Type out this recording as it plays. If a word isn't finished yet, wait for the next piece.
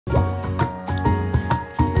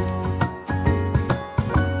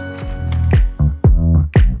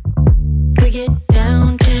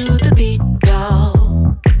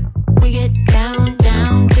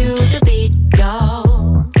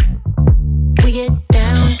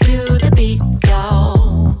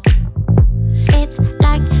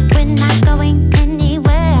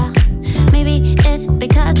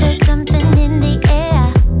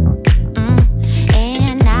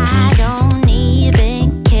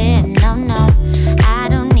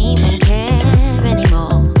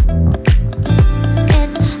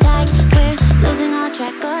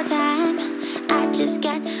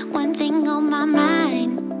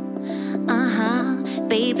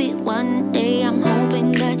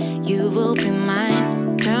will be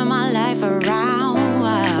mine. Turn my life around.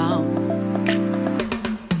 Wow.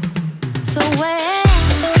 So where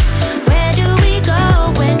do we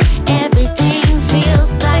go when everything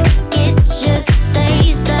feels like it just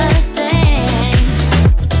stays the same?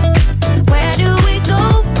 Where do we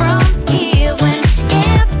go from here when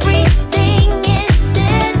everything is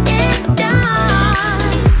said and done?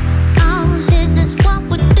 Oh, this is what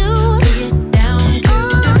we do. We get down to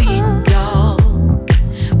the beat, y'all.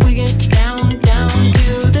 We get down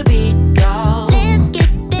to the beat, y'all. Let's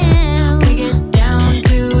get down. We get down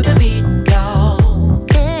to the beat, y'all.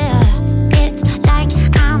 Yeah, it's like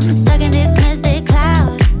I'm stuck in this mystic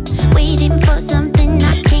cloud, waiting for something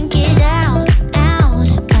I can't get out.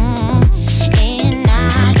 And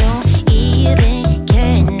I don't even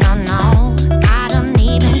care, no, I don't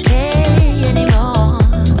even care anymore.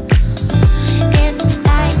 It's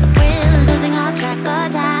like we're losing all track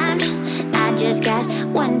of time. I just got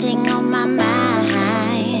one thing on my mind.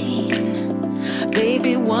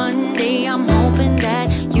 Baby, one day I'm hoping that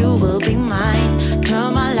you will be mine.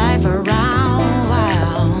 Turn my life around,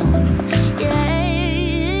 wow.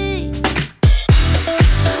 Yeah.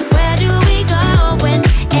 Where do we go when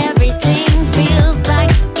everything feels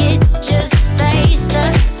like it just stays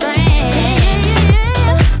the same?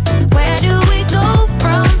 Where do we go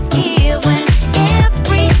from here when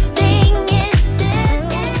everything is said?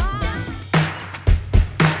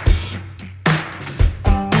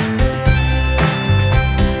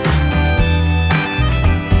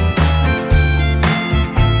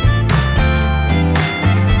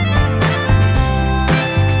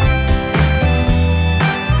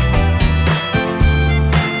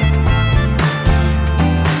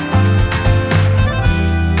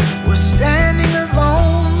 We're standing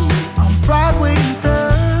alone on Broadway and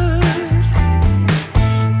Third,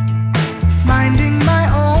 minding my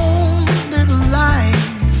own little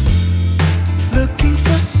lies, looking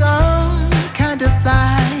for some kind of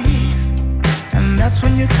life. And that's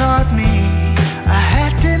when you caught me. I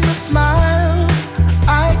had in a smile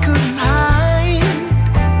I couldn't hide.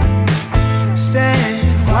 Said,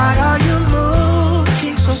 why are you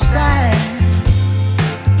looking so sad?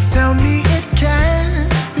 Tell me it can't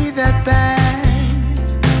be that bad.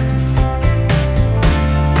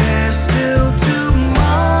 There's still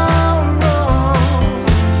tomorrow.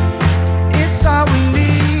 It's all we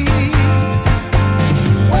need.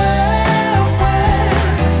 Where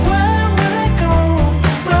would I go?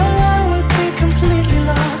 No, I would be completely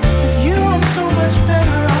lost. With you, I'm so much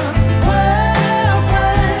better off.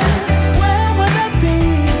 Where would I be?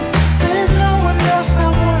 There's no one else I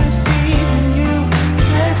wanna see than you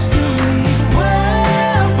next to me.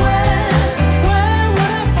 Where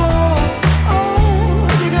would I fall? Oh,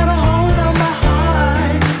 you got a hold on my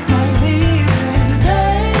heart, not leaving.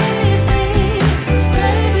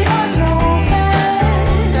 Baby, I know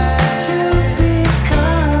that you've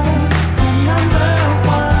become my number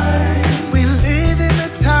one. We live in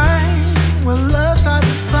a time where love's hard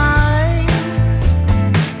to find.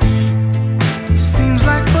 Seems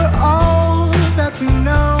like for all that we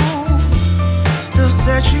know, still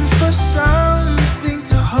searching for something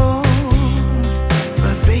to hold.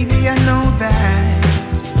 But baby, I know that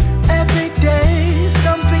every day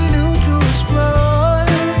something new to explore.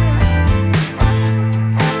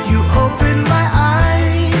 You open my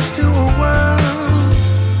eyes to a world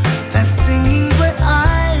that's singing but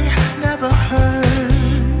I never heard.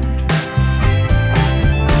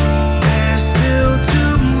 There's still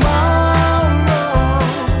tomorrow.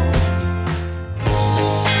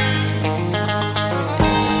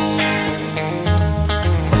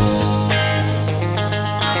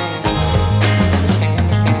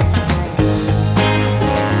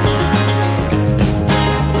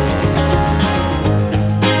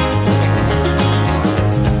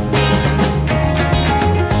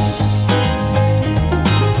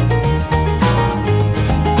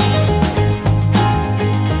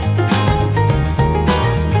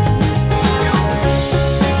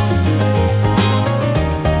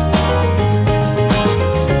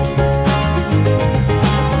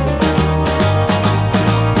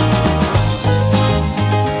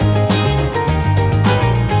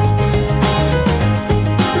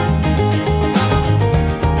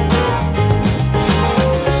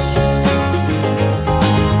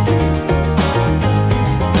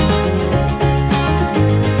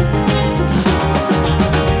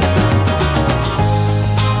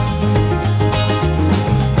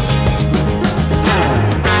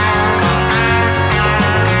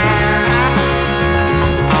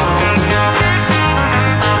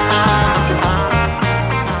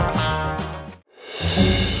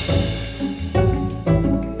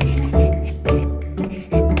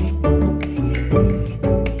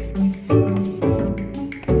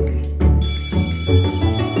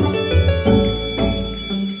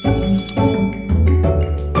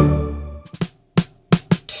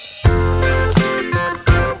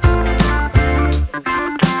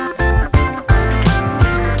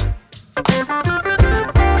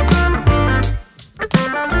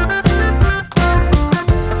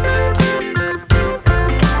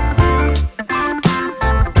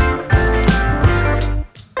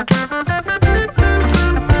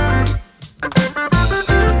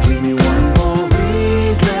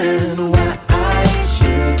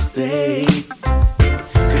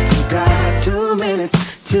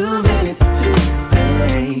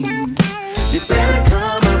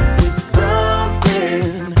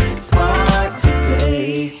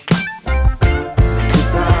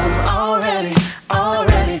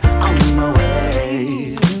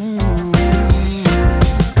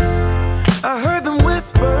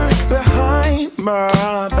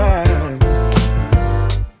 my bag.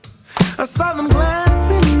 I saw them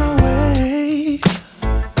glancing my way.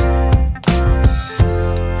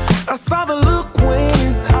 I saw the look when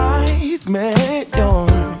his eyes met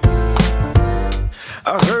yours.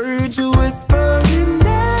 I heard you whisper his name.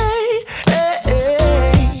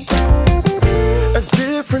 A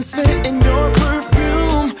different scent in your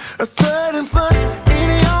perfume, a sudden flush in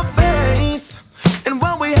your face, and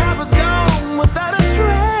what we had was gone without a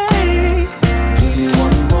trace. Give me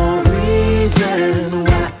one more reason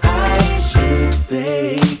why I should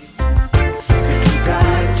stay, 'cause you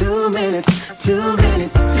got 2 minutes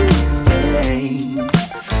to explain.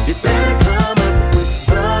 You better come up with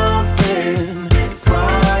something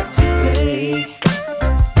smart to say,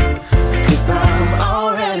 'cause I'm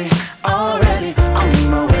already on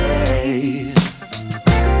my way.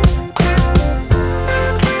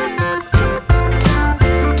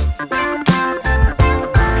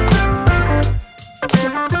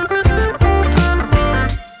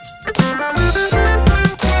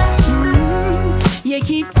 You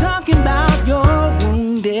keep talking about your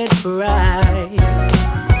wounded pride,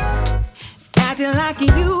 acting like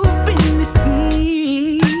you've been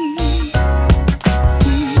deceived,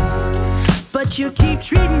 but you keep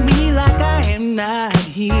treating me like I am not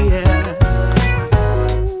here.